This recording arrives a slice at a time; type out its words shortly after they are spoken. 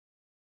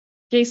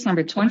Case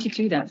number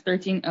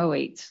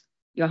 22-1308,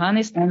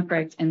 Johannes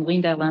Lamprecht and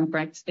Linda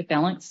Lamprecht,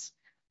 appellants,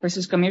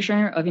 versus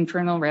Commissioner of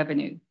Internal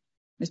Revenue.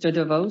 Mr.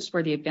 DeVos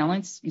for the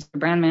appellants, Mr.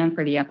 Brandman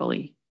for the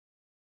appellee.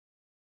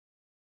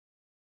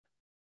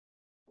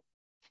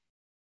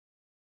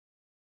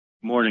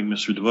 Good morning,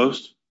 Mr.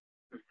 DeVos.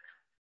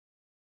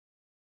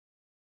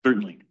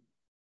 Certainly.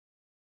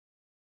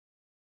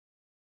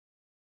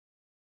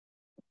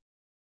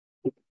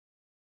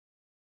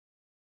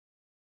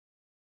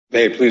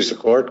 May it please the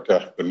court,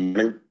 good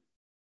morning.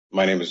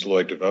 My name is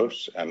Lloyd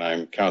DeVos, and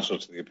I'm counsel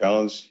to the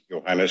appellants,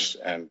 Johannes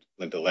and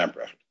Linda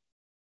Lamprecht.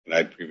 And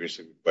I'd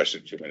previously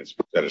requested 2 minutes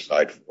set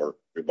aside for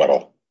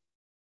rebuttal.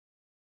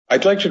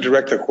 I'd like to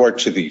direct the court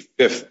to the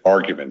fifth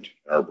argument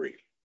in our brief,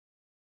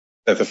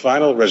 that the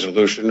final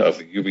resolution of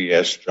the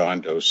UBS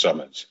John Doe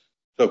summons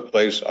took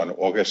place on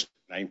August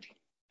 19,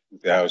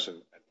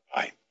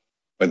 2009,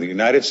 when the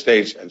United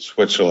States and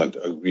Switzerland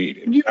agreed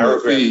in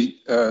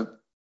paragraph...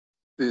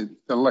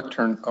 The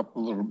lectern up a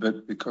little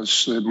bit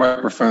because the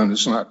microphone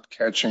is not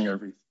catching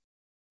everything.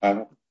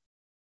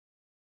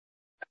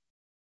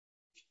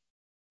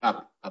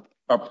 Up.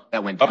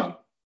 That went up. down.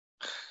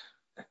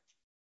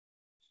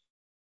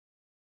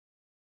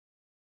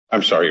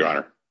 I'm sorry, Your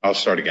Honor. I'll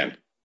start again.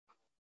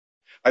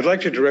 I'd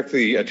like to direct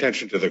the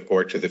attention to the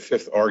court to the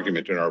fifth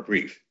argument in our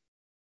brief,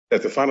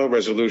 that the final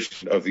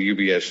resolution of the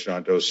UBS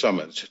John Doe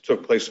summons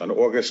took place on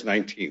August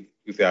 19,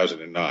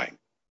 2009.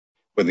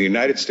 When the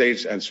United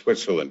States and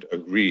Switzerland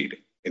agreed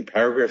in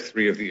paragraph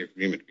 3 of the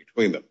agreement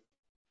between them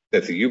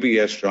that the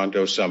UBS John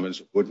Doe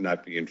summons would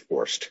not be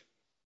enforced.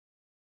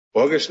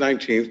 August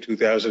 19,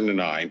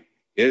 2009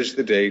 is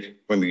the date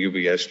when the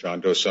UBS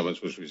John Doe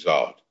summons was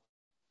resolved,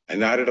 and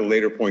not at a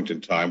later point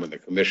in time when the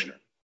commissioner,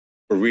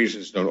 for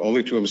reasons known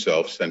only to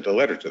himself, sent a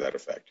letter to that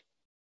effect.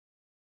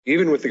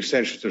 Even with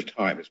extensions of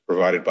time as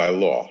provided by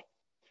law,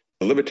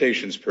 the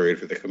limitations period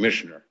for the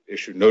commissioner to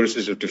issue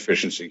notices of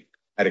deficiency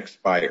had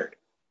expired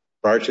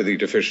prior to the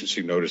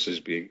deficiency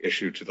notices being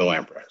issued to the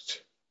Lamprechts.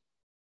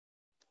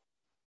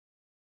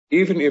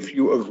 Even if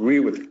you agree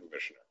with the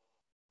commissioner,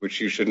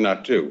 which you should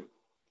not do,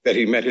 that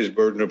he met his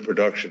burden of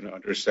production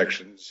under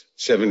sections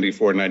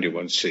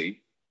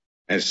 7491C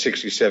and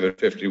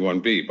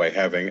 6751B by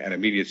having an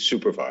immediate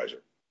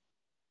supervisor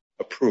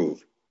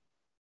approve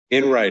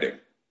in writing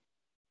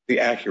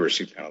the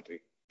accuracy penalty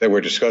that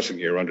we're discussing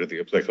here under the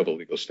applicable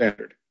legal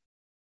standard.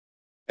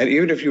 And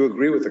even if you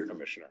agree with the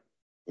commissioner,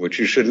 which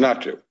you should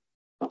not do,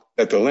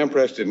 that the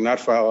Lamprechts did not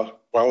file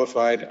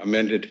qualified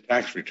amended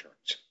tax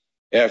returns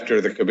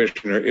after the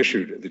commissioner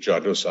issued the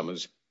John Doe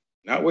summons,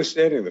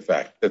 notwithstanding the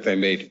fact that they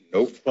made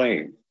no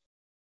claim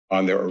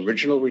on their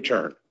original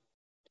return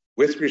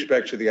with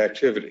respect to the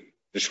activity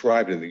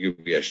described in the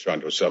UBS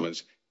John Doe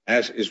summons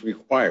as is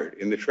required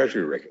in the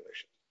Treasury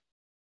regulations.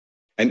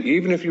 And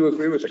even if you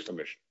agree with the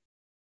commissioner,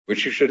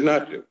 which you should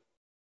not do,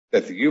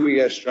 that the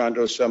UBS John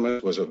Doe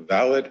summons was a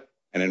valid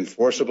and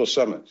enforceable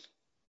summons,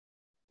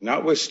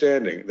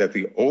 notwithstanding that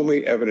the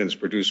only evidence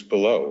produced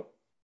below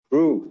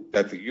proved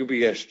that the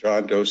UBS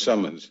John Doe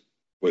summons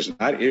was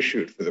not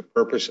issued for the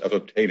purpose of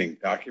obtaining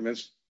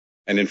documents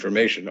and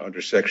information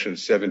under section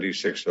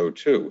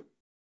 7602,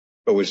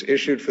 but was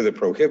issued for the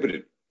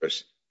prohibited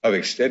purpose of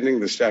extending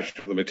the statute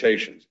of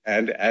limitations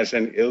and as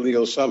an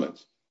illegal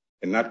summons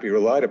and not be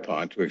relied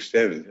upon to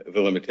extend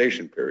the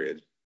limitation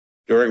period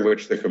during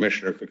which the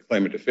commissioner could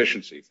claim a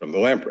deficiency from the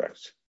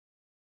Lamprechts.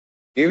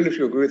 Even if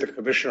you agree with the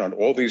commissioner on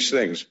all these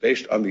things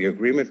based on the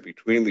agreement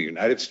between the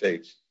United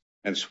States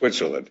and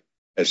Switzerland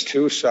as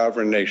two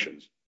sovereign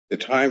nations, the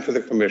time for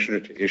the commissioner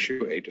to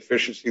issue a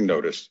deficiency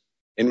notice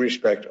in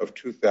respect of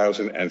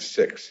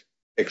 2006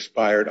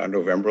 expired on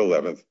November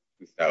 11th,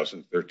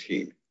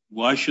 2013.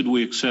 Why should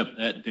we accept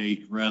that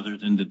date rather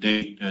than the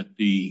date that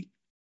the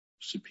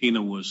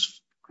subpoena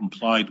was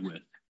complied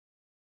with?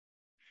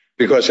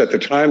 Because at the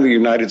time the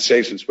United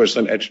States and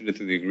Switzerland entered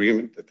into the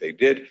agreement that they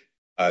did,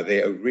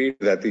 they agreed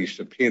that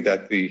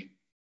the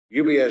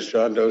UBS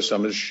John Doe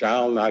summons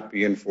shall not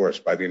be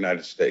enforced by the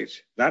United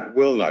States. Not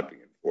will not be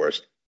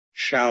enforced,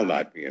 shall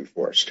not be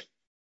enforced.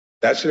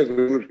 That's an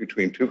agreement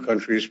between two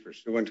countries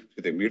pursuant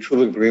to the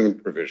mutual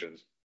agreement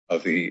provisions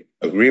of the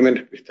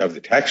agreement of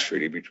the tax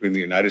treaty between the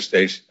United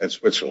States and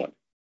Switzerland.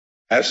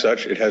 As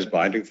such, it has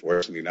binding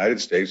force, and the United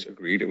States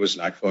agreed it was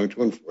not going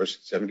to enforce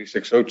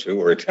 7602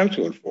 or attempt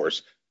to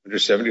enforce under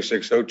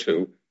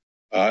 7602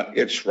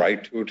 its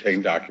right to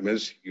obtain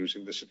documents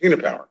using the subpoena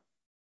power.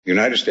 The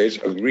United States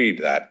agreed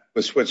that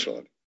with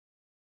Switzerland.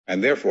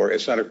 And therefore,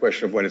 it's not a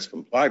question of when it's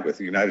complied with.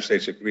 The United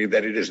States agreed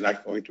that it is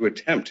not going to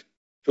attempt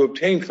to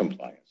obtain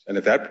compliance. And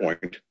at that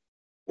point,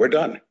 we're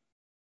done.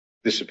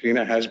 The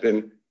subpoena has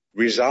been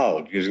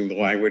resolved using the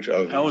language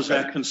of... How is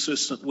that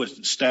consistent with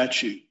the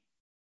statute?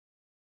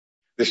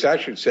 The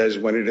statute says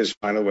when it's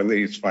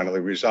finally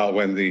resolved,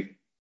 when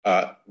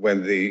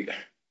the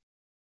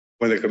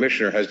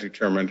commissioner has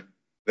determined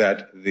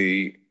that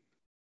the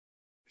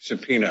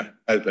subpoena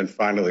has been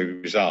finally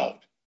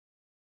resolved.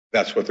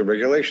 That's what the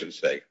regulations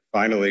say,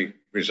 finally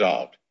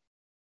resolved.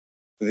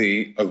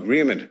 The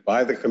agreement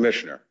by the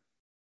commissioner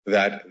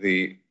that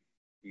the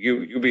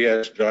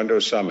UBS John Doe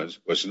summons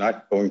was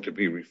not going to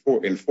be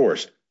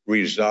enforced,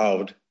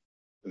 resolved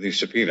the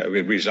subpoena,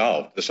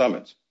 resolved the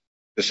summons.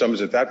 The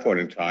summons at that point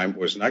in time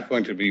was not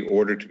going to be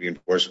ordered to be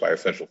enforced by a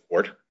federal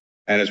court.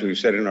 And as we've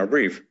said in our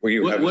brief,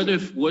 what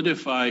if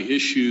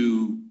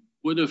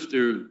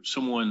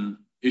someone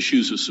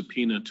issues a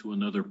subpoena to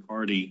another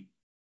party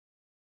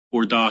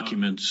for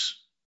documents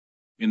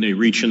and they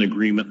reach an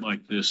agreement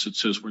like this that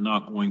says we're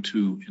not going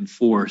to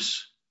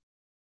enforce,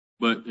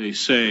 but they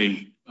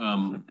say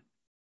we're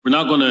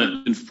not going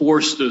to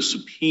enforce the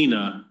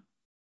subpoena,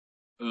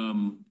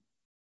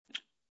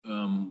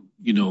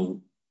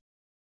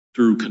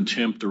 through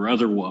contempt or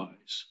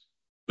otherwise.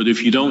 But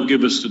if you don't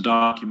give us the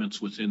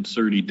documents within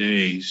 30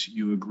 days,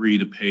 you agree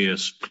to pay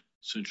us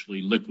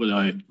essentially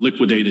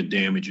liquidated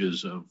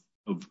damages of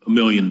 $1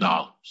 million.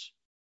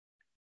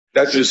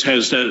 Has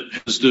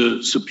the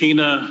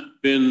subpoena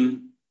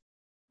been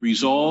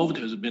resolved?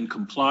 Has it been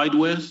complied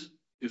with?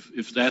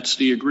 If that's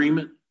the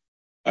agreement?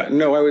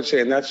 No, I would say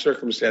in that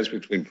circumstance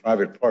between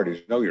private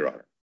parties, no, Your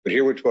Honor. But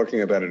here we're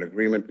talking about an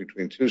agreement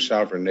between two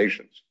sovereign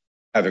nations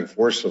having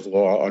force of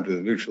law under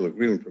the mutual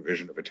agreement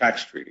provision of a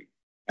tax treaty.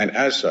 And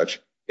as such,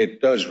 it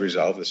does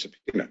resolve the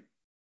subpoena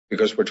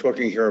because we're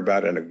talking here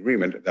about an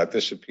agreement that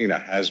this subpoena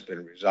has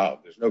been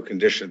resolved. There's no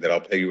condition that I'll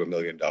pay you $1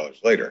 million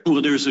later.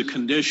 Well, there's a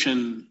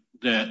condition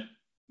that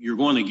you're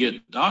going to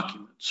get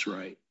documents,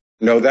 right?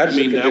 No, that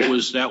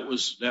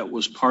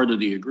was part of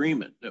the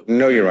agreement.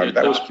 No, Your Honor.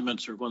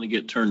 Documents are going to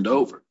get turned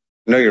over.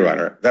 No, Your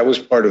Honor. That was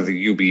part of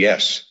the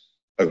UBS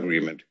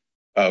agreement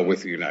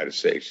with the United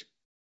States.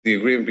 The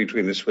agreement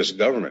between the Swiss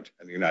government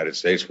and the United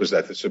States was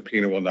that the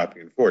subpoena will not be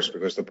enforced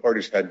because the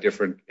parties had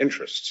different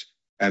interests,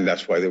 and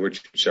that's why there were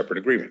two separate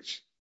agreements.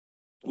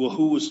 Well,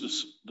 who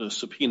was the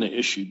subpoena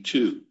issued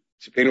to?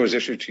 Subpoena was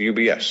issued to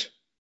UBS.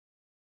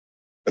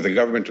 But the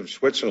government of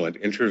Switzerland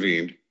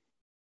intervened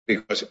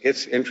because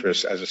its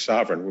interests as a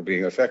sovereign were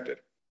being affected.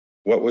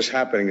 What was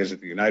happening is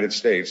that the United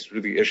States,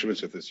 through the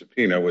issuance of the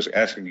subpoena, was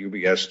asking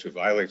UBS to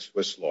violate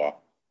Swiss law,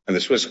 and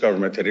the Swiss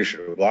government had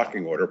issued a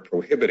blocking order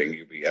prohibiting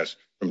UBS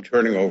from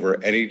turning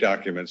over any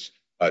documents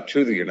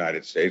to the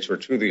United States or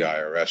to the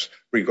IRS,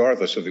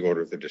 regardless of the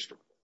order of the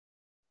district court.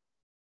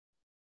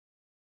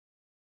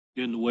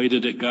 And the way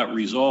that it got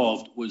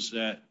resolved was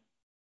that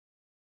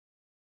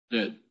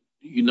the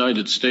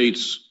United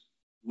States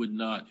would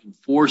not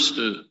enforce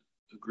the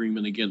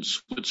agreement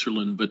against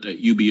Switzerland, but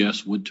that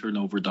UBS would turn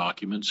over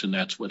documents, and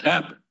that's what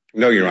happened.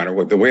 No, Your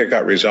Honor. The way it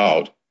got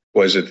resolved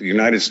was that the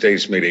United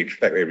States made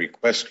a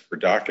request for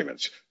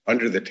documents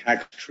under the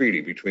tax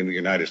treaty between the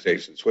United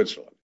States and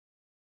Switzerland.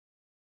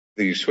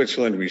 The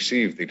Switzerland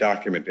received the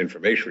document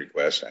information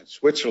request, and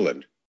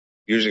Switzerland,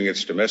 using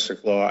its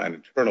domestic law and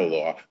internal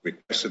law,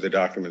 requested the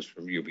documents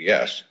from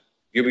UBS.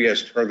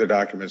 UBS turned the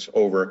documents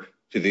over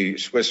to the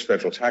Swiss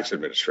Federal Tax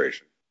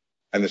Administration,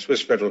 and the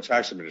Swiss Federal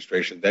Tax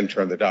Administration then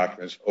turned the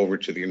documents over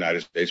to the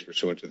United States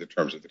pursuant to the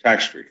terms of the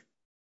tax treaty.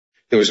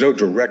 There was no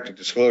direct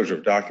disclosure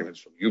of documents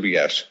from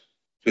UBS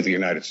to the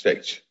United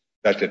States.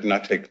 That did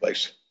not take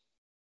place.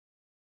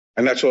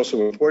 And that's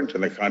also important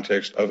in the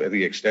context of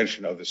the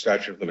extension of the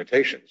statute of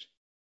limitations,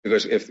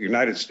 because if the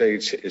United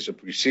States is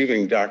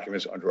receiving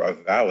documents under a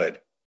valid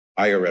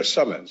IRS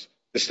summons,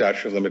 the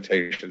statute of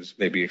limitations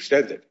may be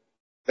extended.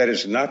 That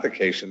is not the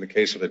case in the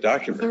case of a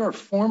document. There are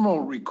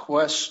formal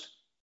requests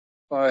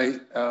by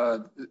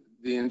the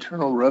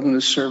Internal Revenue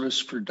Service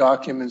for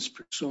documents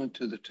pursuant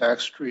to the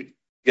tax treaty?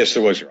 Yes,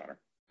 there was, Your Honor.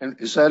 And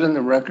is that in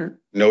the record?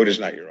 No, it is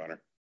not, Your Honor.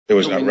 It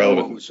was not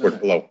relevant to the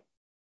court below.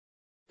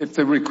 If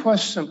the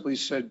request simply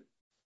said,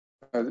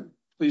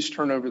 please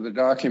turn over the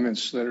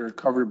documents that are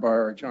covered by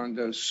our John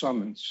Doe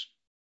summons.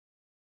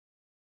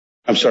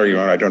 I'm sorry,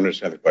 Your Honor, I don't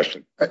understand the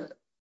question.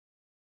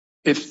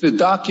 If the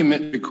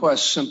document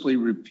request simply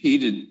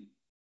repeated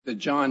the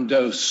John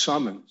Doe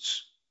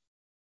summons,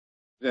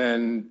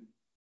 then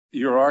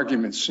your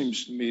argument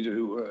seems to me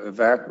to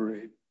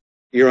evaporate.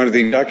 Your Honor,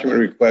 the document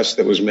request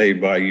that was made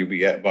by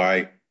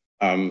the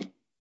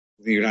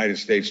United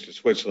States to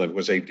Switzerland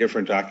was a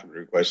different document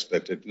request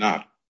that did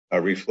not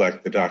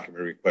reflect the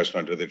document request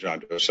under the John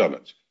Doe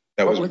summons.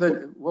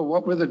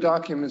 What were the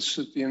documents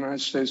that the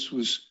United States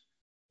was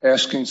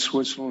asking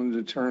Switzerland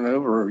to turn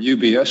over, or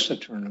UBS to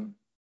turn over?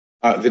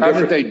 How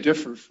did they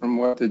differ from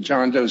what the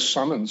John Doe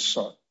summons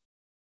sought?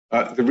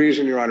 The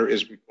reason, Your Honor,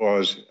 is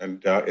because,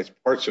 and it's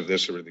parts of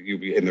this are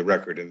in the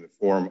record in the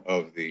form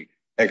of the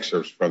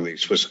excerpts from the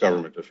Swiss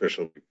government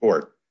official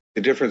report.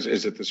 The difference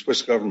is that the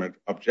Swiss government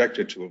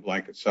objected to a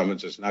blanket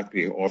summons as not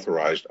being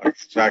authorized under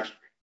the tax treaty.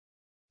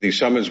 The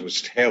summons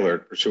was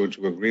tailored pursuant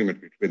to agreement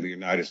between the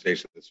United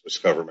States and the Swiss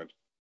government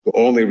to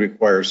only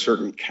require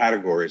certain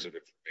categories of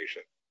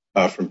information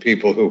from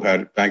people who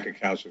had bank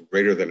accounts of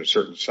greater than a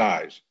certain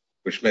size,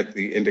 which met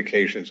the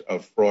indications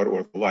of fraud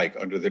or the like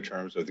under the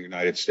terms of the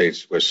United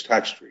States-Swiss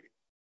tax treaty.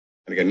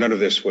 And again, none of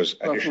this was...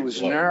 Well, if it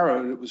was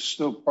narrowed, it was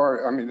still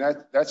part... I mean,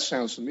 that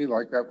sounds to me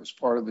like that was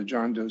part of the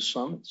John Doe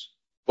summons.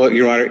 Well,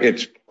 Your Honor,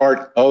 it's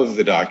part of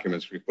the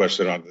documents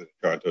requested on the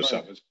John Doe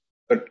summons.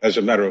 But as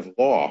a matter of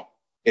law,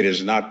 It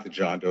is not the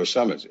John Doe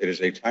summons. It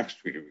is a tax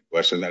treaty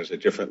request, and that is a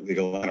different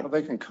legal animal.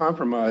 Well, they can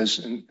compromise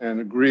and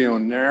agree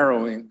on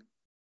narrowing,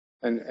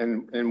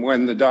 and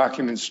when the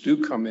documents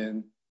do come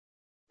in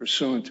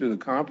pursuant to the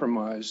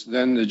compromise,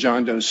 then the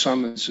John Doe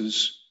summons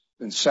has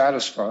been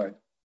satisfied.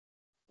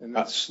 And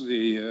that's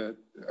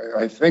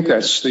I think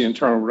that's the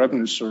Internal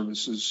Revenue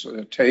Service's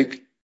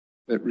take,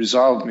 that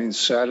resolved means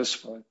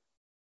satisfied.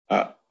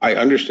 I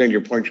understand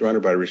your point, Your Honor,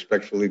 but I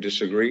respectfully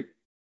disagree.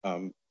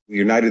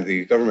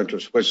 The government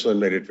of Switzerland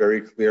made it very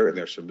clear in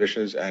their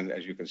submissions, and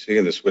as you can see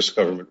in the Swiss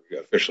government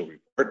official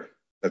report,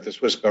 that the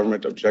Swiss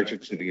government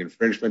objected to the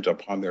infringement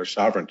upon their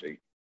sovereignty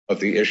of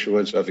the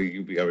issuance of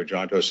a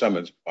John Doe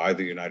summons by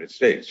the United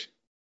States.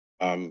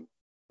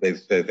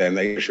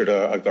 They issued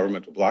a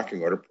governmental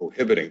blocking order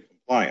prohibiting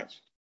compliance.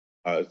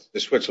 The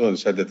Switzerland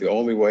said that the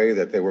only way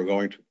that they were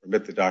going to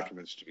permit the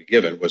documents to be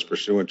given was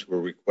pursuant to a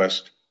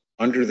request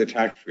under the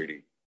tax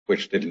treaty,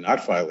 which did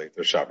not violate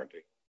their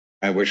sovereignty,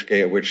 and which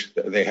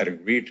they had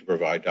agreed to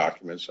provide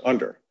documents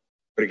under.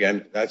 But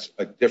again, that's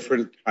a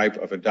different type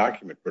of a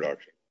document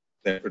production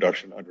than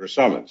production under a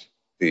summons.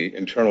 The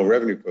Internal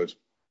Revenue Code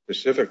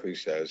specifically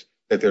says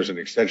that there's an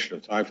extension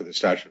of time for the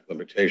statute of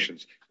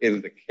limitations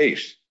in the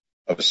case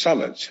of a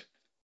summons.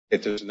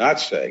 It does not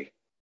say,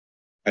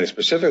 and it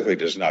specifically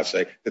does not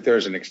say, that there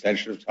is an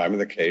extension of time in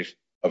the case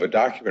of a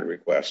document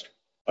request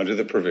under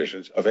the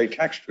provisions of a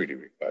tax treaty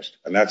request.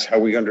 And that's how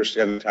we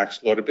understand the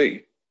tax law to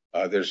be.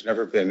 There's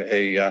never been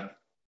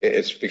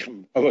it's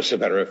become almost a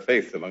matter of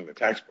faith among the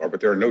tax bar,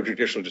 but there are no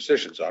judicial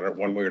decisions on it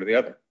one way or the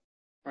other.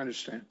 I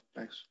understand.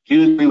 Thanks. Do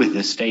you agree with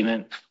this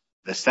statement?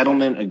 The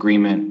settlement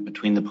agreement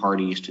between the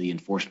parties to the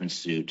enforcement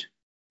suit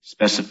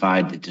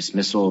specified the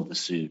dismissal of the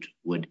suit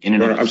would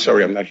I'm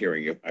sorry, I'm not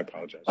hearing you. I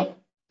apologize.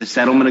 The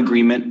settlement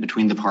agreement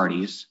between the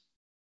parties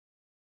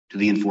to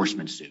the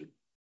enforcement suit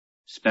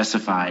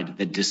specified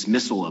that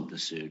dismissal of the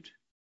suit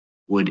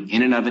would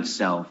in and of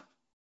itself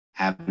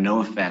have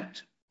no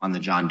effect on the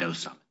John Doe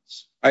summons.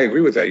 I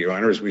agree with that, Your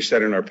Honor. As we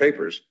said in our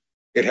papers,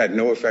 it had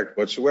no effect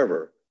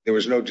whatsoever. There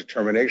was no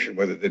determination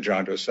whether the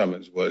John Doe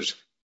summons was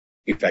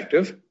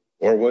effective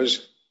or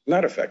was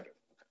not effective.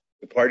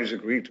 The parties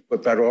agreed to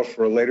put that off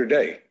for a later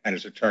day. And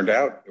as it turned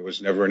out, it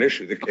was never an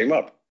issue that came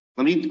up.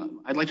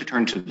 I'd like to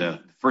turn to the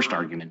first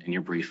argument in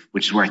your brief,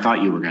 which is where I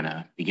thought you were going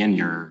to begin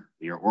your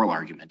oral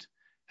argument.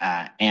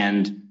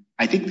 And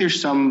I think there's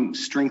some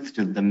strength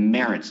to the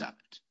merits of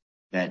it,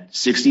 that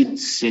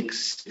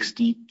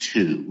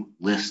 6662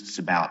 lists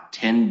about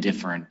 10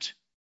 different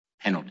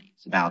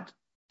penalties, about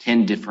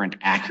 10 different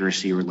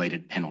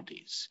accuracy-related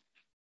penalties.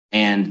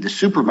 And the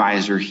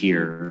supervisor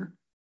here,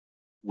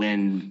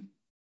 when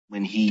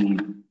he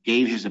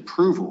gave his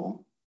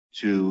approval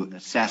to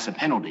assess a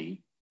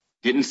penalty,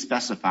 didn't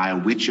specify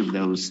which of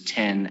those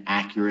 10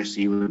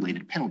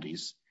 accuracy-related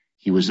penalties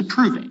he was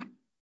approving.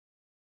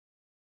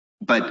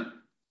 But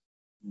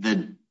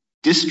the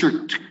tax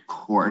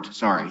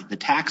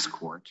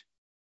court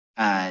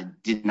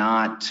did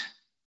not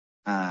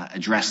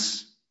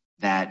address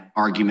that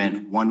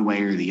argument one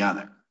way or the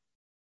other.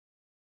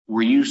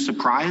 Were you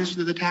surprised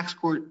that the tax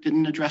court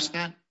didn't address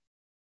that?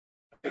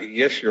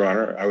 Yes, Your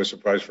Honor. I was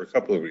surprised for a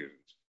couple of reasons.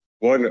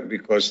 One,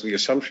 because the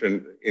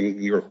assumption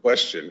in your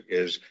question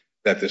is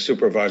that the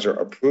supervisor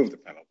approved the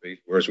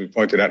penalty, whereas we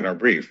pointed out in our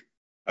brief,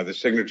 the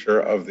signature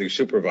of the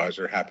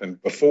supervisor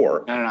happened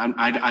before.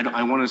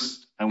 I want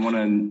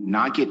to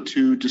not get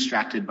too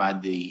distracted by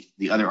the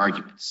other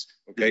arguments.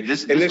 Okay. In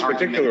this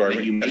particular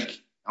argument,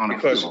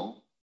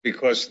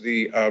 because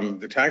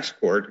the tax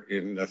court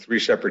in 3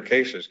 separate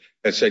cases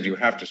had said you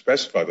have to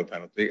specify the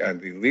penalty, and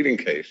the leading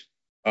case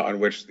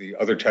on which the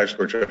other tax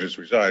court judges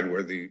reside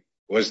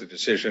was the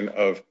decision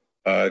of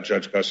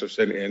Judge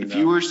Gustafson in. If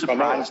you were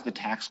surprised the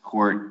tax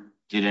court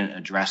didn't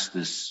address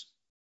this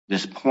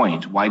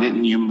point, why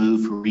didn't you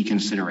move for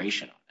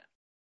reconsideration on it?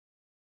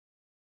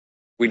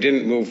 We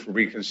didn't move for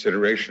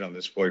reconsideration on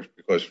this point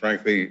because,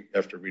 frankly,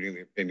 after reading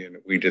the opinion,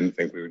 we didn't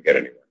think we would get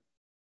anywhere.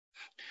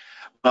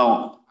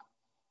 Well,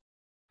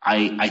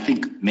 I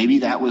think maybe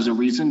that was a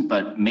reason,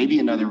 but maybe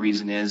another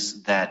reason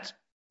is that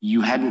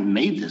you hadn't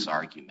made this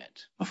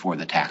argument before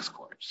the tax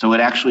court. So it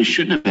actually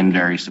shouldn't have been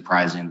very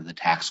surprising that the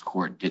tax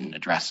court didn't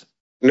address it.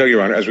 No,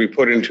 Your Honor. As we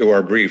put into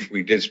our brief,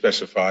 we did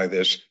specify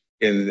this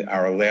in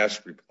our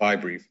last reply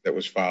brief that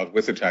was filed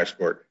with the tax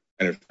court.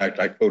 And in fact,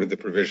 I quoted the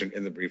provision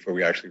in the brief where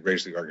we actually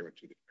raised the argument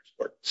to the tax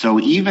court. So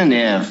even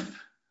if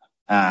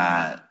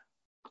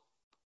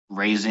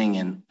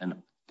raising a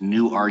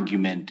new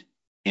argument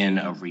in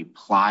a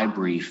reply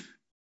brief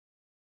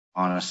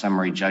on a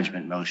summary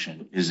judgment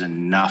motion is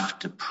enough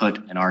to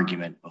put an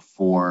argument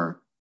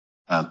before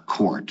a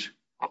court,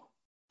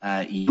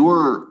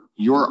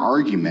 your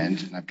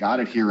argument, and I've got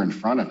it here in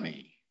front of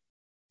me,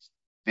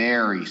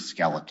 very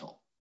skeletal.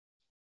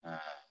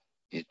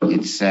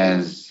 It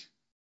says,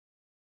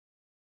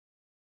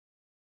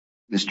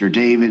 Mr.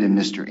 David and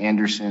Mr.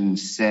 Anderson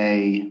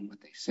say what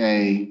they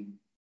say.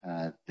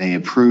 They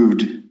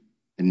approved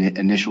the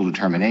initial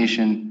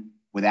determination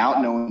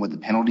without knowing what the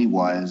penalty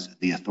was,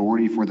 the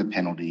authority for the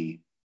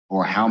penalty,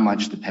 or how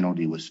much the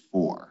penalty was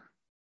for.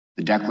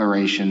 The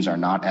declarations are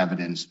not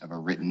evidence of a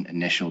written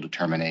initial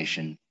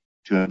determination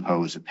to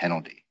impose a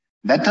penalty.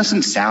 That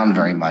doesn't sound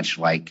very much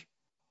like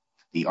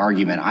the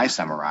argument I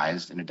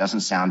summarized, and it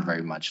doesn't sound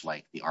very much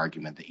like the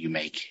argument that you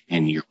make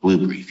in your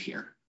blue brief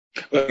here.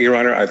 Well, Your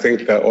Honor, I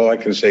think all I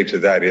can say to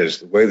that is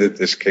the way that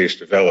this case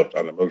developed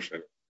on the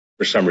motion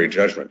for summary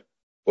judgment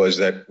was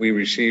that we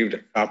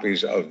received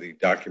copies of the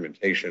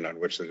documentation on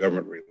which the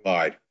government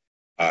relied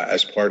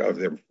as part of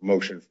their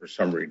motion for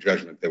summary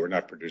judgment. They were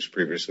not produced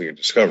previously in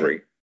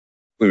discovery.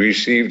 We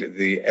received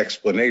the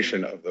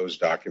explanation of those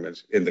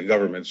documents in the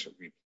government's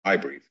reply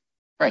brief.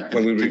 Right.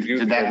 When we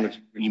reviewed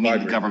you mean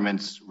the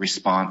government's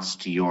response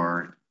to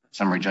your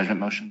summary judgment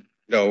motion?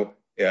 No,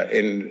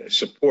 in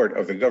support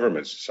of the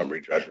government's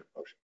summary judgment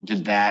motion.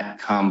 Did that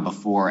come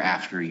before or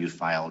after you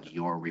filed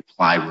your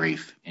reply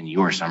brief in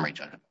your summary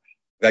judgment motion?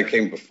 That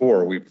came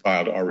before we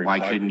filed our reply.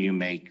 Why couldn't you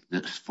make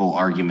this full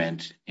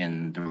argument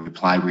in the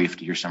reply brief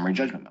to your summary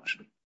judgment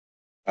motion?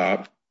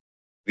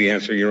 The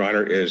answer, Your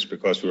Honor, is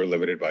because we were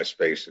limited by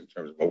space in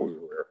terms of what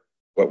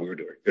we were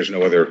doing. There's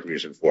no other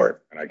reason for it,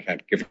 and I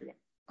can't give you one.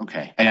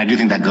 Okay, and I do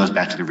think that goes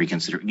back to the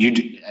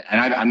reconsideration.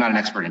 I'm not an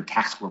expert in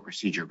tax court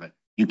procedure, but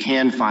you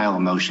can file a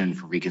motion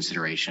for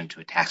reconsideration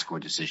to a tax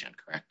court decision,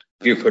 correct?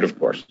 You could, of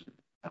course,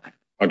 okay,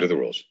 under the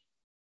rules.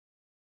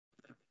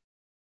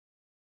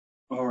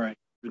 All right.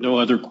 If no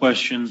other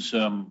questions,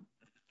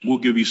 we'll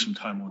give you some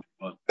time.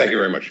 Thank you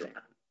very much, Your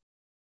Honor.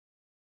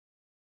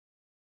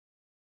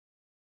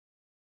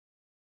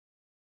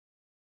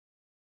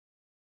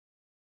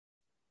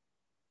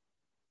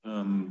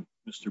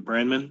 Mr.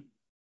 Brandman.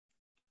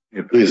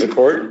 Please, the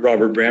court.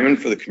 Robert Brandman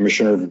for the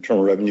Commissioner of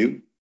Internal Revenue.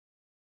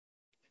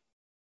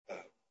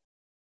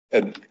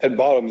 At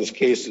bottom, this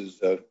case is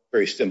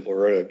very simple,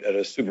 or at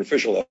a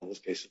superficial level, this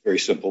case is very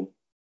simple.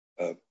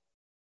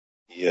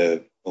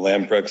 The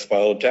Lamprechts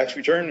filed a tax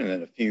return, and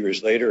then a few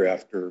years later,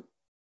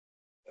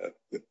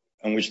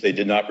 on which they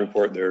did not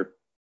report their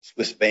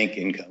Swiss bank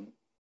income.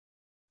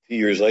 A few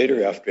years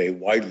later, after a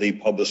widely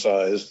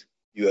publicized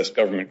U.S.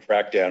 government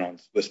crackdown on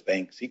Swiss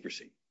bank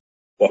secrecy,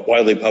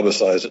 widely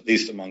publicized at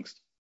least amongst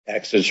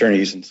tax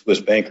attorneys and Swiss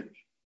bankers,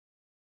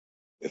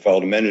 they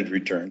filed amended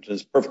returns. And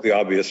it's perfectly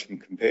obvious from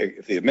comparing,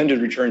 if the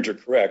amended returns are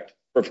correct,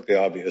 perfectly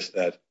obvious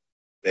that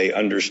they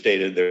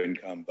understated their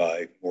income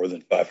by more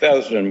than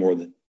 5,000 and more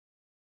than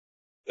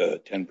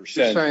 10%.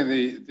 You're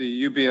saying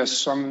the UBS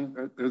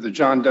summons, the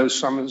John Doe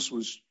summons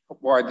was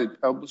widely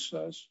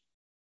publicized?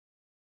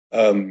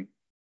 I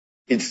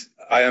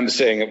am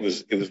saying it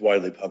was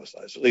widely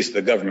publicized. At least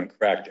the government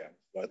crackdown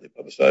was widely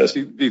publicized.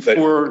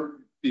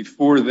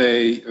 Before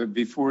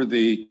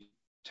the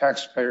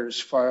taxpayers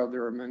filed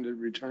their amended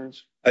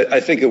returns? I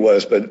think it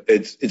was, but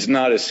it's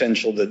not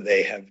essential that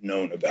they have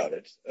known about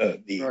it.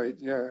 Right,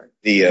 yeah.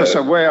 Because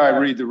the way I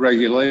read the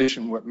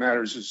regulation, what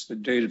matters is the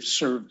date of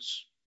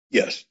service.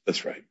 Yes,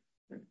 that's right.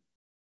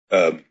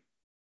 I'm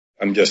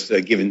just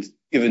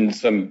giving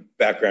some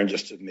background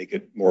just to make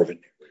it more of a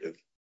narrative.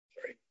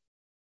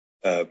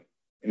 Sorry.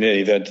 In any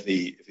event, if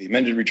the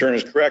amended return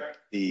is correct,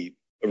 the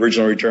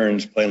original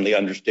returns plainly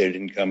understated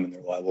income and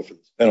they're liable for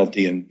this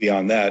penalty. And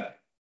beyond that,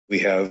 we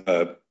have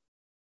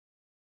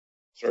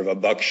sort of a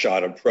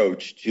buckshot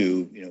approach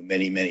to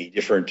many, many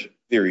different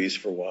theories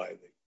for why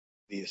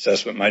the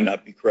assessment might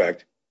not be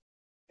correct.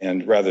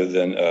 And rather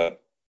than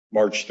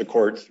march the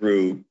court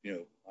through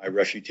my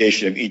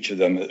refutation of each of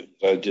them, as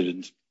I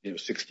did in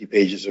 60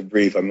 pages of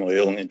brief, I'm only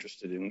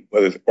interested in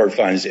whether the court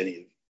finds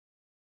any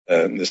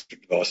of Mr.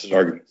 DeVos's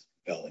arguments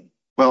compelling.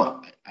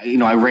 Well,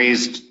 I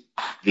raised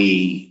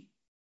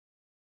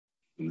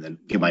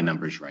get my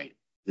numbers right,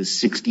 the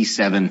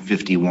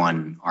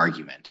 6751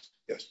 argument.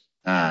 Yes.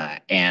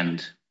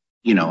 And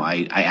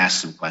I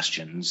asked some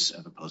questions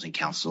of opposing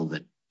counsel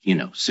that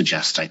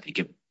suggest I think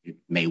it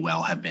may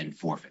well have been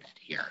forfeited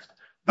here.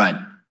 But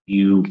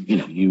you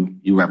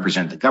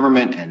represent the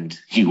government and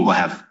you will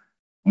have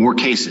more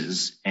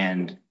cases,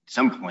 and at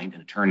some point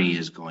an attorney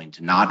is going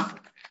to nod for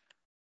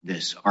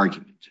this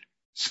argument.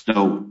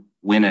 So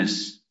when a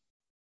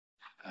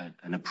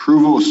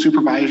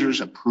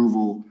supervisor's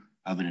approval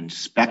of an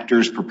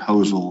inspector's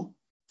proposal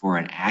for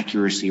an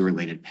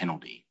accuracy-related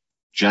penalty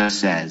just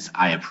says,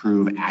 I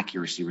approve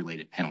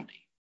accuracy-related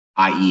penalty,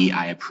 i.e.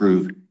 I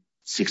approve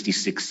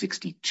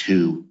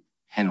 6662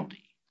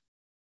 penalty,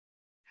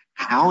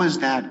 how is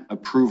that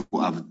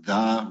approval of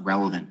the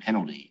relevant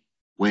penalty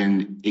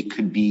when it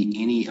could be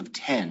any of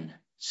 10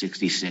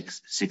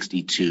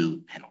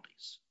 6662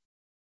 penalties?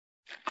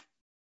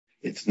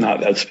 It's not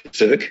that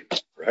specific,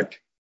 correct?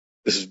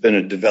 This has been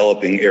a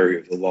developing area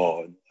of the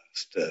law in the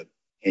last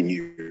 10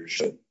 years.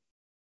 So,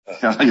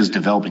 I think it's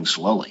developing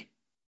slowly.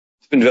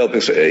 It's been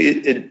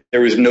developing.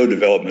 There was no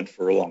development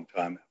for a long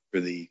time after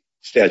the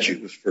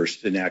statute was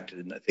first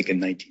enacted, I think in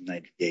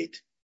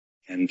 1998.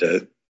 And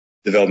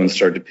development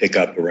started to pick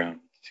up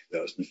around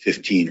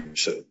 2015 or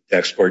so.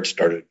 Tax court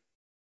started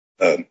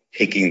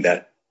taking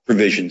that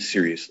provision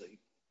seriously.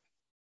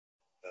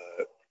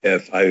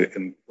 If I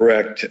am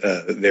correct,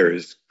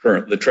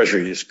 the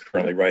Treasury is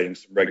currently writing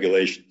some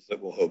regulations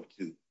that will hope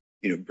to,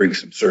 bring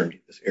some certainty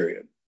to this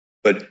area.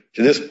 But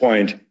to this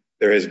point,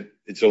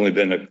 it's only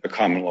been a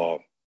common law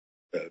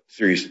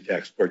series of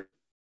tax court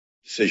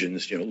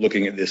decisions,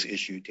 looking at this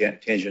issue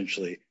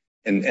tangentially,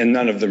 and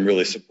none of them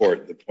really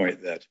support the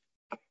point that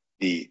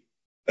the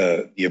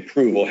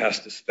approval has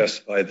to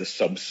specify the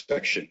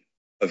subsection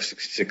of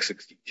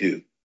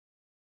 6662.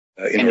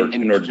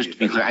 Just to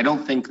be clear, I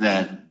don't think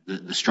that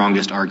the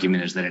strongest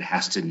argument is that it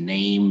has to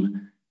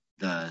name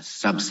the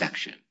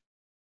subsection.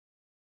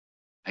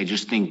 I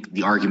just think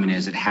the argument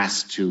is it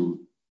has to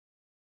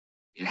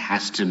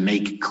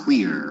make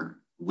clear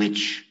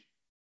which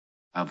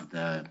of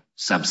the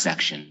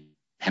subsection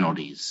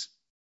penalties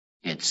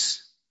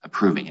it's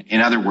approving.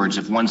 In other words,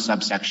 if one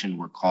subsection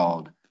were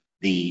called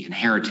the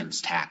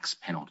inheritance tax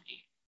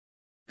penalty,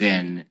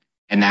 and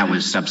that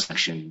was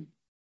subsection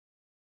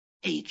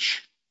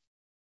H,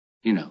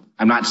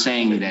 I'm not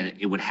saying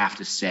that it would have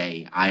to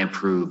say, I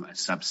approve a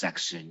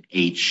subsection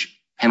H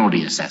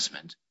penalty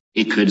assessment.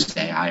 It could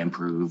say, I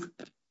approve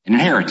an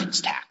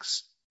inheritance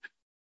tax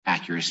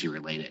accuracy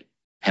related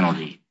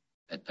penalty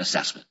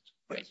assessment.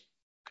 Right.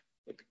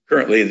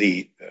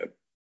 Currently,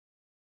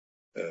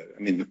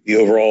 the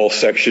overall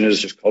section is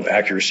just called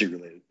accuracy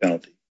related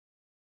penalty.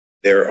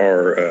 There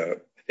are, I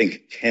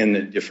think,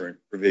 10 different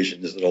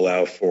provisions that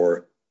allow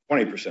for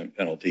 20%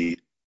 penalty,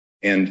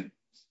 and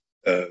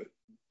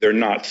they're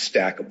not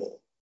stackable.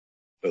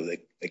 So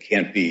they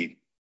can't be,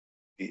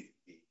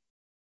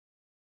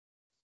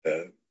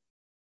 the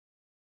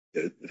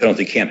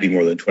penalty can't be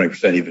more than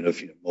 20%, even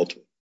if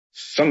multiple.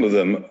 Some of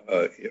them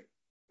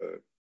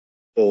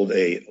hold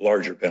a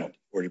larger penalty,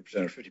 40%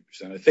 or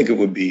 50%. I think it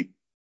would be,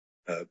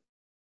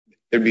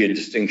 there'd be a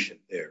distinction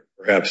there.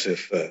 Perhaps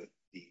if the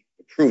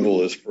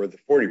approval is for the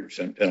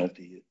 40%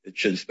 penalty, it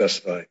should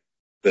specify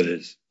that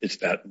it's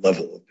that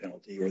level of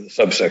penalty or the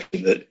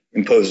subsection that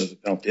imposes a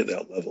penalty at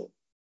that level.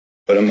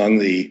 But among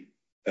the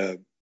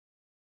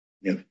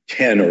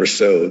 10 or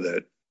so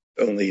that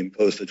only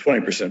impose the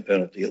 20%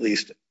 penalty, at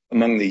least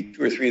among the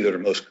 2 or 3 that are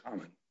most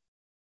common,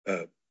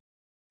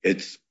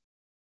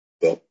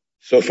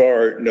 so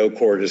far no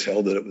court has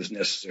held that it was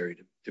necessary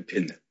to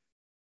pin that.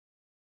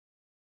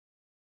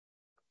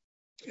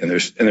 And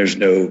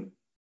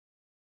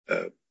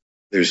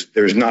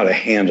there's not a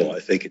handle, I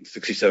think, in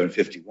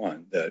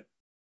 6751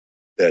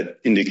 that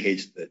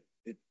indicates that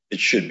it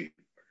should be.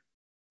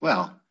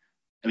 Well,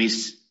 I mean,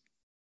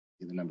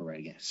 get the number right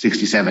again.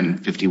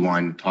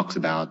 6751 talks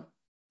about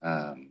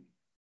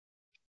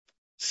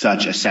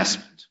such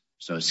assessment.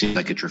 So it seems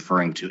like it's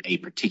referring to a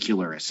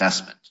particular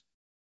assessment.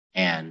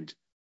 And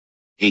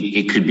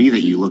it could be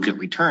that you look at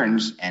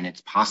returns, and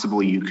it's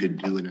possible you could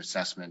do an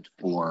assessment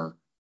for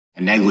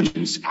a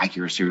negligence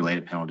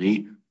accuracy-related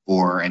penalty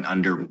or an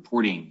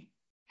underreporting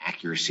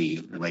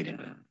accuracy-related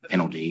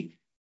penalty.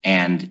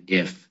 And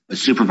if the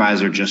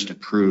supervisor just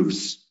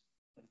approves,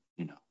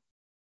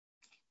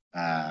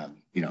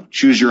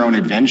 choose your own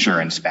adventure,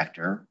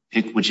 inspector,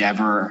 pick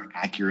whichever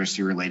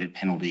accuracy-related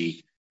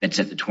penalty that's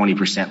at the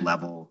 20%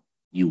 level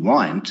you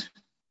want,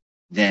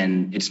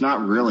 then it's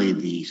not really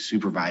the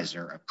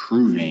supervisor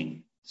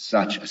approving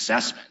such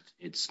assessment.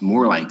 It's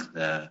more like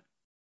the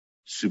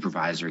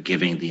supervisor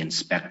giving the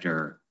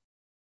inspector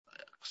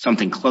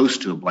something close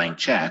to a blank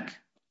check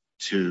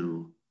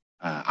to,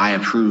 I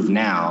approve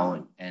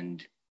now,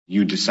 and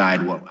you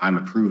decide what I'm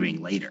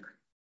approving later.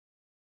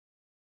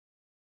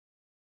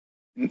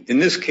 In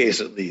this case,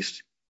 at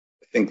least,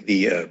 I think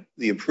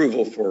the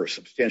approval for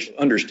substantial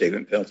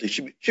understatement penalty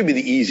should be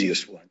the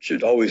easiest one,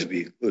 should always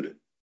be included.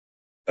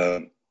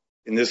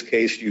 In this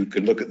case, you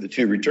could look at the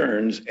 2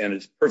 returns, and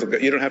it's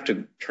perfect. You don't have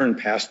to turn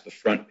past the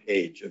front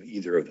page of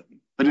either of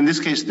them. But in this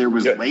case, there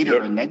was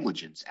later a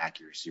negligence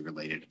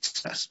accuracy-related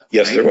assessment.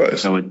 Yes, right? There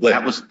was. So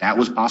that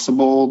was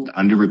possible.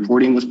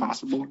 Underreporting was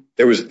possible.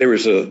 There was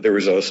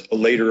a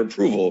later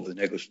approval of the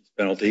negligence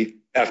penalty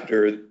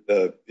after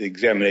the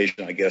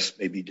examination. I guess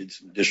maybe did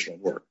some additional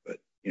work, but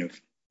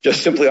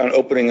just simply on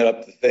opening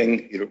up the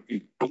thing,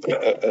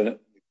 an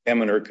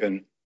examiner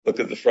can look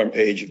at the front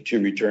page of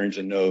 2 returns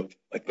and know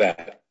like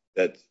that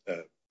the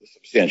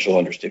substantial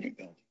understatement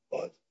penalty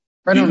clause.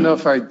 I don't know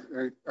if I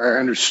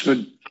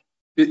understood.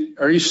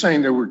 Are you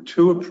saying there were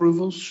 2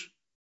 approvals?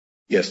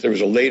 Yes, there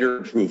was a later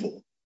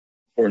approval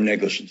for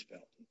negligence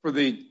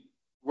penalty.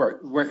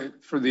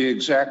 For the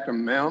exact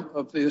amount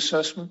of the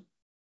assessment?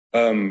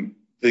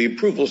 The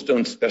approvals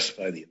don't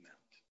specify the amount.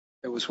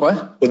 It was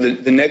what? Well,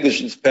 the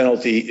negligence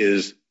penalty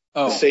is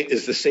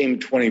the same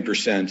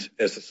 20%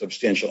 as the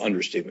substantial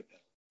understatement penalty.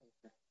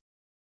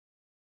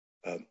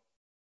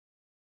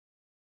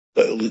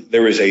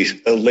 There is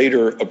a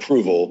later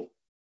approval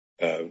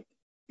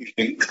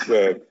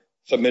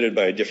submitted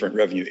by a different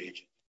revenue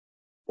agent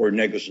for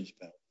negligence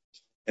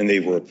penalties, and they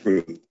were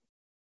approved.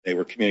 They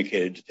were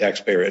communicated to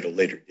taxpayer at a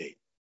later date.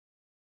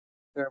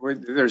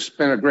 There's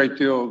been a great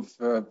deal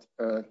of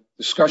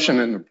discussion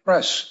in the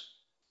press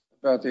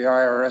about the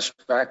IRS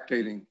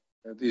backdating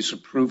these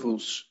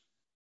approvals.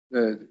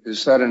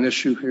 Is that an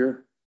issue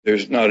here?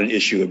 There's not an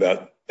issue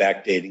about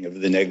backdating of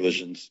the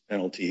negligence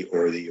penalty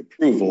or the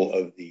approval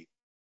of the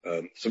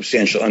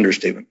substantial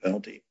understatement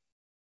penalty.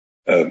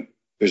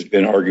 there's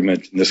been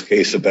argument in this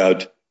case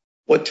about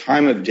what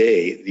time of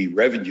day the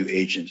revenue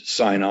agent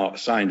signed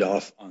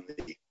off on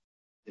the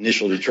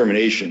initial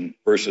determination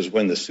versus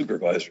when the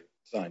supervisor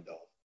signed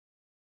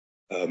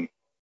off.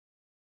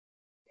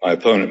 My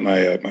opponent,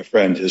 my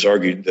friend, has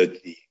argued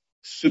that the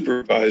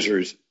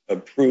supervisors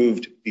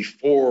approved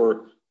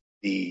before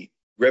the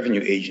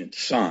revenue agent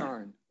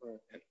signed.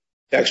 The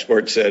tax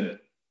court said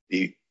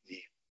the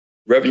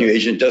revenue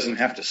agent doesn't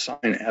have to sign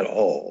at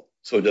all,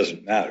 so it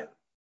doesn't matter.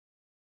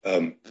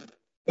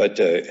 But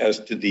as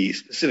to the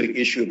specific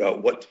issue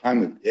about what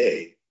time of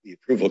day the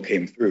approval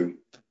came through,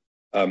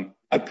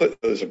 I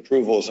put those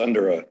approvals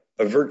under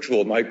a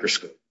virtual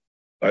microscope.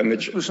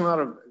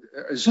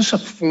 Is this a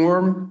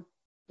form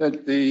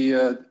that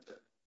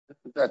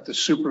the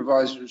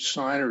supervisors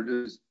sign, or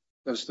does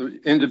the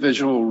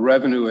individual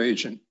revenue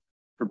agent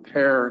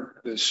prepare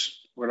this,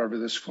 whatever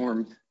this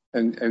form,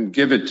 and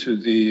give it to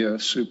the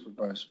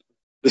supervisor?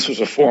 This was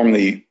a form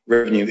the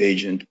revenue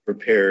agent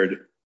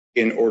prepared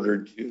in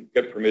order to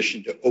get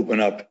permission to open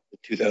up the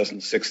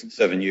 2006 and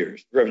 7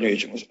 years. The revenue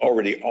agent was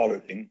already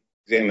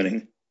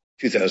examining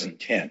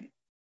 2010,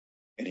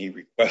 and he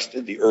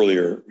requested the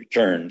earlier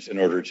returns in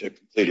order to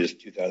complete his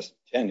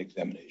 2010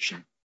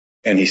 examination.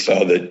 And he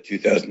saw that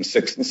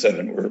 2006 and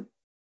 7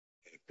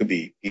 could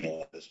be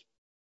penalized.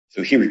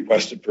 So he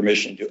requested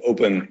permission to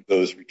open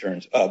those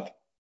returns up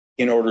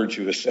in order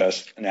to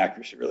assess an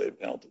accuracy-related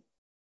penalty.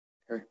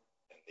 Okay.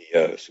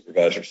 The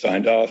supervisor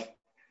signed off,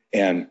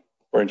 and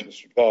according to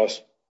Mr.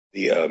 Voss,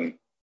 the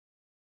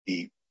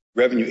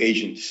revenue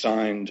agent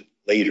signed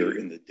later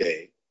in the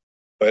day.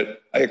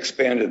 But I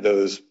expanded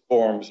those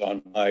forms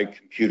on my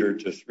computer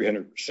to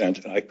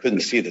 300%, and I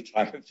couldn't see the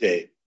time of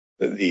day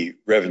that the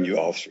revenue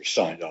officer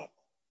signed off.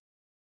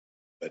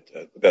 But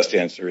the best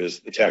answer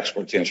is the tax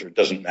court's answer. It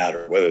doesn't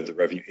matter whether the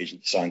revenue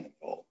agent signed them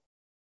all.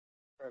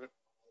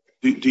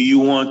 Do you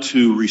want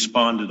to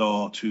respond at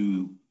all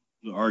to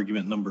the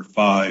argument number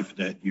 5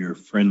 that your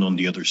friend on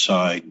the other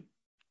side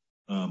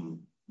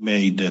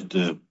made, that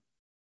the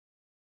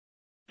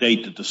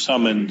date that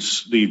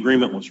the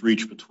agreement was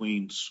reached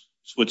between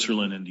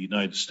Switzerland and the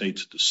United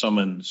States, the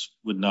summons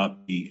would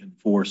not be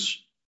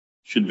enforced,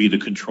 should be the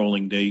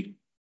controlling date?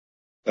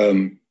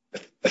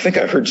 I think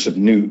I've heard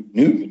some new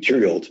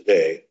material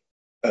today.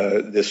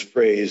 This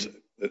phrase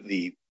that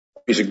the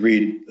parties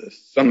agreed the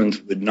summons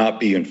would not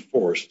be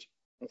enforced.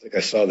 I don't think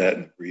I saw that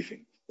in the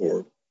briefing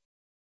before.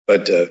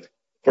 But of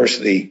course,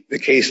 the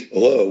case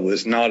below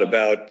was not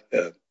about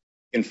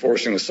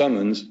enforcing the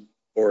summons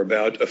or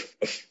about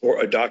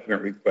a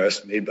document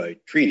request made by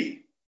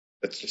treaty.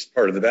 That's just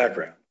part of the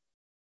background.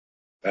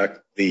 In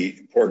fact, the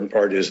important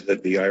part is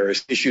that the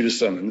IRS issued a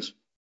summons,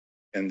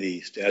 and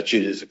the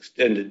statute is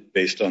extended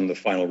based on the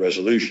final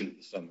resolution of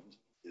the summons.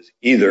 Is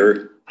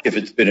either, if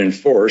it's been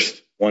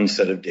enforced, one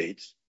set of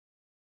dates.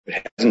 If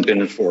it hasn't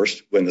been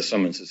enforced, when the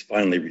summons is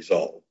finally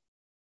resolved.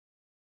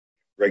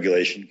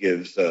 Regulation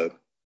gives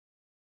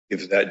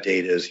that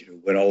date as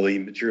when all the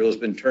material has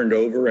been turned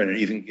over, and it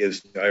even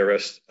gives the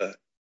IRS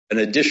an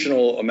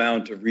additional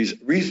amount of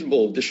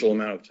reasonable additional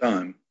amount of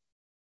time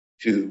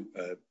to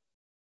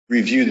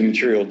review the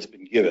material that's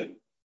been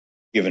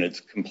given its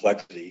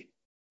complexity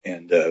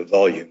and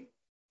volume,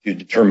 to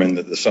determine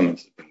that the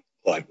summons has been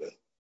complied with.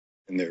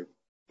 And there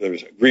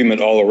was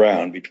agreement all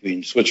around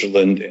between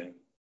Switzerland and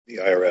the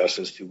IRS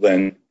as to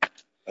when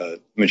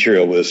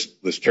material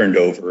was turned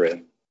over,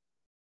 and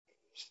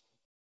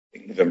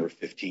November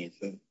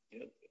 15th of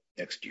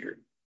next year.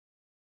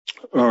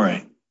 All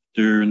right.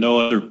 There are no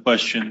other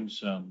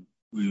questions.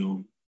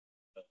 Your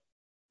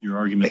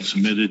argument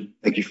submitted.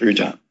 Thank you for your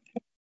time.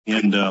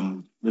 And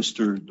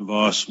Mr.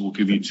 DeVos will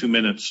give you 2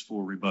 minutes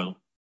for rebuttal.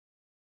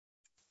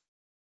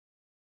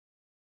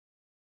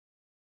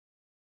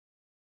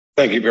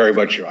 Thank you very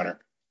much, Your Honor.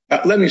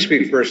 Let me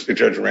speak first to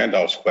Judge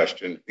Randolph's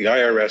question. The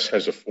IRS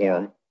has a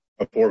Form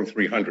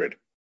 300.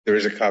 There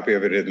is a copy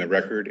of it in the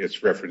record.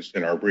 It's referenced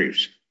in our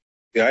briefs.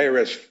 The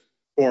IRS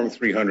Form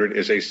 300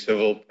 is a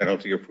civil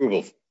penalty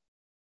approval.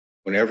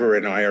 Whenever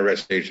an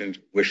IRS agent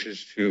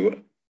wishes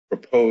to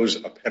propose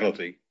a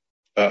penalty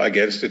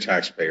against a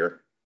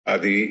taxpayer,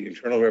 the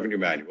Internal Revenue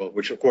Manual,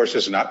 which of course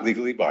is not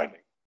legally binding,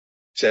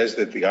 says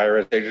that the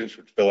IRS agent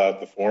should fill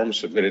out the form,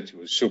 submit it to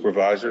his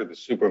supervisor. The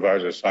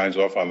supervisor signs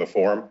off on the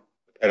form.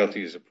 The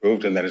penalty is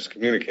approved, and then it's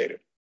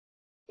communicated.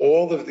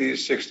 All of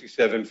these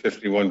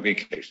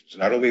 6751B cases,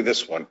 not only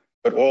this one,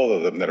 but all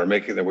of them that are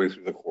making their way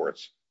through the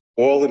courts,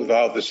 all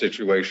involve the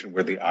situation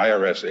where the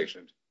IRS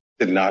agent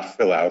did not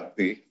fill out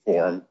the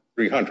Form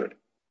 300.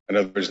 In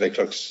other words, they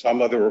took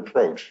some other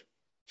approach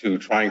to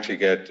trying to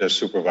get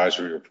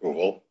supervisory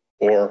approval,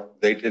 or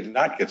they did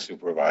not get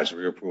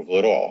supervisory approval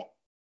at all.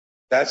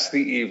 That's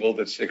the evil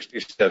that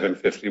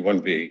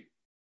 6751B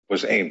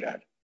was aimed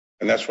at.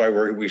 And that's why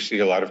we see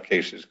a lot of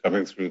cases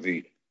coming through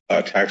the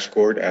tax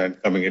court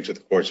and coming into the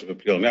courts of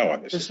appeal now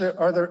on this.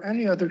 Are there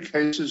any other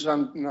cases,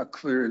 I'm not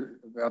clear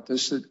about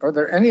this, are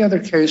there any other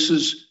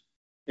cases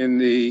in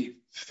the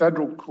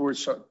federal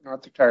courts,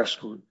 not the tax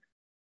court,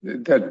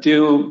 that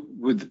deal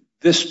with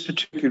this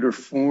particular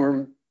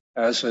form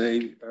as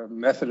a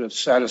method of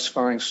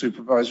satisfying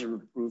supervisor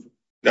approval?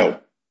 No.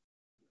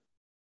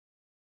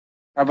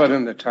 How about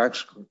in the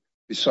tax court?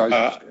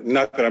 Besides,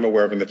 not that I'm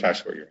aware of in the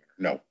tax court, Your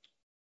Honor.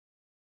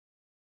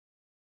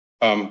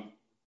 No.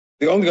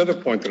 The only other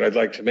point that I'd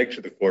like to make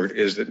to the court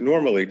is that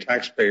normally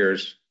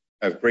taxpayers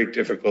have great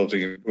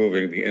difficulty in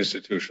proving the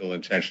institutional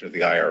intention of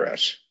the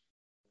IRS,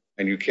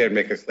 and you can't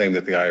make a claim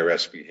that the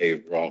IRS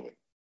behaved wrongly.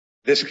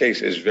 This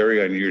case is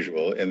very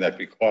unusual in that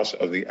because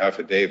of the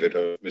affidavit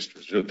of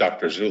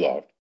Dr.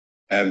 Zulov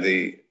and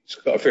the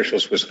official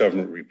Swiss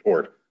government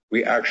report,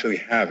 we actually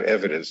have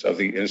evidence of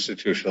the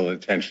institutional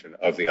intention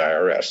of the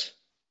IRS.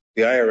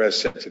 The IRS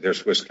said to their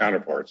Swiss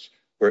counterparts,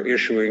 we're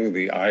issuing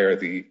the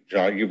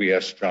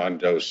UBS John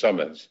Doe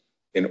summons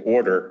in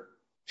order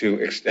to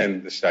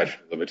extend the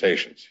statute of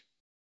limitations.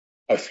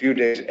 A few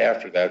days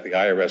after that, the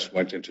IRS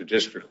went into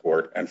district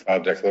court and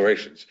filed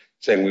declarations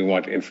saying we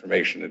want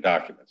information and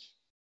documents.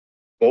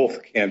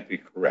 Both can't be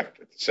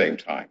correct at the same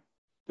time.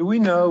 Do we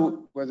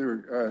know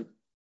whether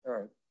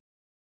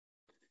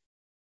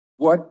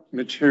what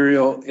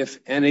material, if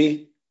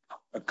any,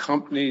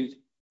 accompanied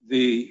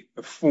the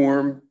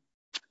form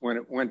when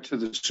it went to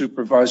the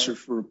supervisor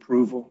for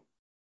approval?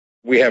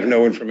 We have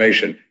no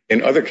information.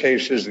 In other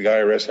cases, the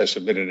IRS has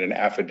submitted an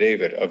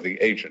affidavit of the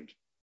agent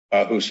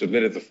who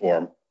submitted the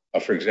form.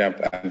 For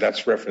example, and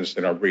that's referenced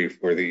in our brief,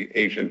 where the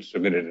agent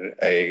submitted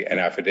an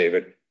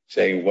affidavit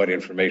saying what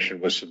information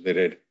was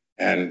submitted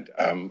and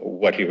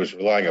what he was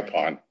relying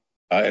upon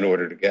in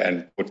order to get,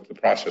 and what the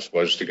process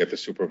was to get the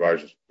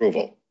supervisor's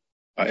approval.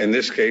 In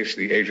this case,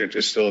 the agent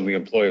is still in the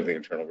employ of the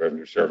Internal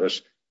Revenue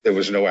Service. There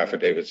was no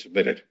affidavit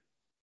submitted.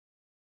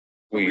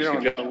 We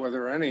don't know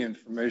whether any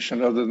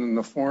information other than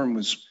the form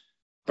was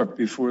put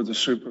before the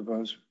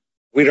supervisor.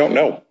 We don't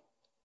know.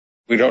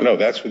 We don't know.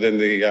 That's within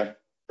the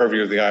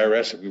purview of the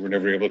IRS, and we were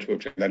never able to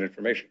obtain that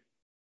information.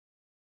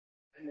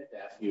 I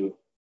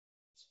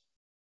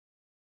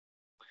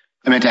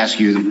meant to ask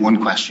you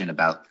one question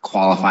about the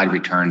qualified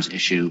returns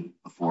issue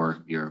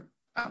before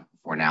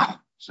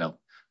now.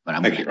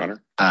 Thank you, Your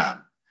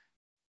Honor.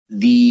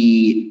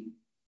 The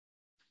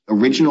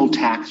original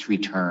tax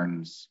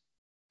returns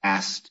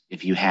asked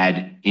if you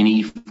had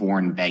any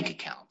foreign bank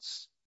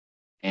accounts,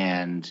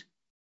 and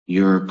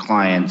your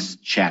clients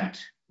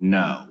checked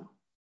no.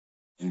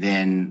 And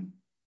then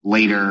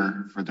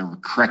later, for the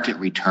corrected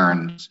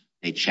returns,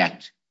 they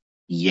checked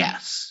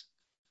yes.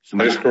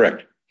 That is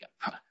correct.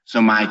 So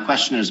my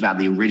question is about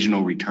the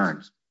original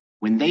returns.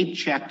 When they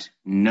checked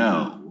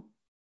no,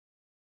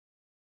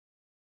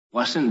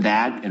 wasn't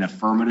that an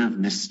affirmative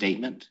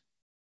misstatement?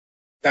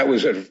 That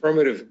was an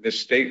affirmative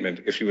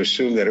misstatement if you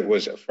assume that it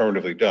was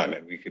affirmatively done,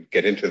 and we could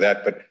get into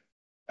that. But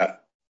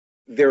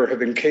there have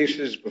been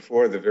cases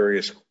before the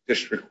various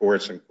district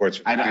courts and courts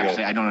of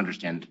appeal. I don't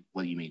understand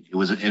what you mean.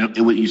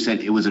 You said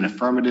it was an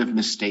affirmative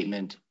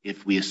misstatement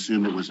if we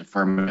assume it was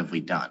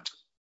affirmatively done.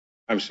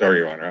 I'm sorry,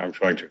 Your Honor. I'm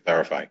trying to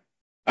clarify.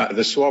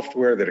 The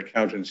software that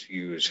accountants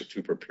use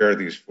to prepare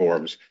these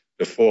forms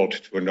default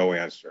to a no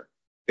answer.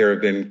 There have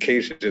been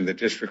cases in the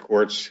district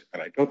courts,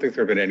 and I don't think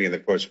there have been any in the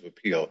courts of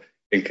appeal,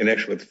 in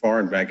connection with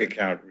foreign bank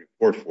account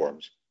report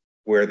forms,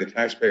 where the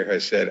taxpayer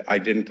has said, I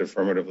didn't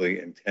affirmatively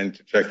intend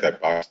to check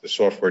that box. The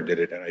software did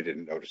it, and I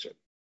didn't notice it.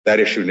 That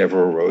issue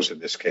never arose in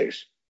this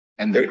case.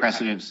 And the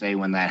precedents say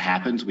when that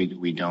happens,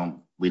 we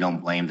don't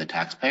blame the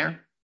taxpayer?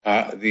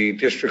 The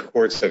district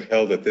courts have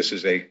held that this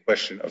is a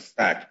question of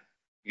fact,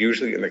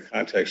 usually in the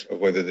context of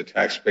whether the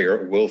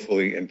taxpayer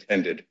willfully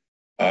intended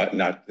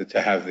not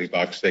to have the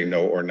box say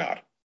no or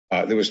not.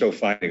 There was no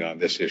finding on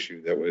this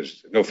issue. There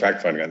was no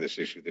fact finding on this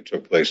issue that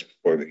took place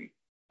before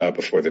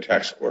the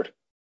tax court.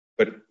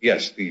 But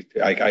yes,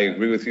 I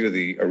agree with you.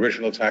 The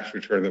original tax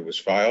return that was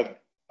filed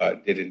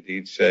did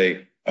indeed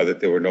say that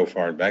there were no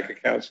foreign bank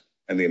accounts,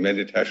 and the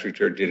amended tax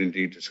return did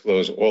indeed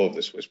disclose all of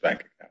the Swiss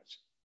bank accounts.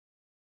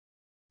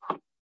 All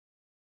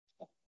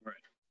right.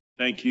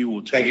 Thank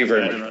you. Thank you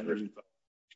very much.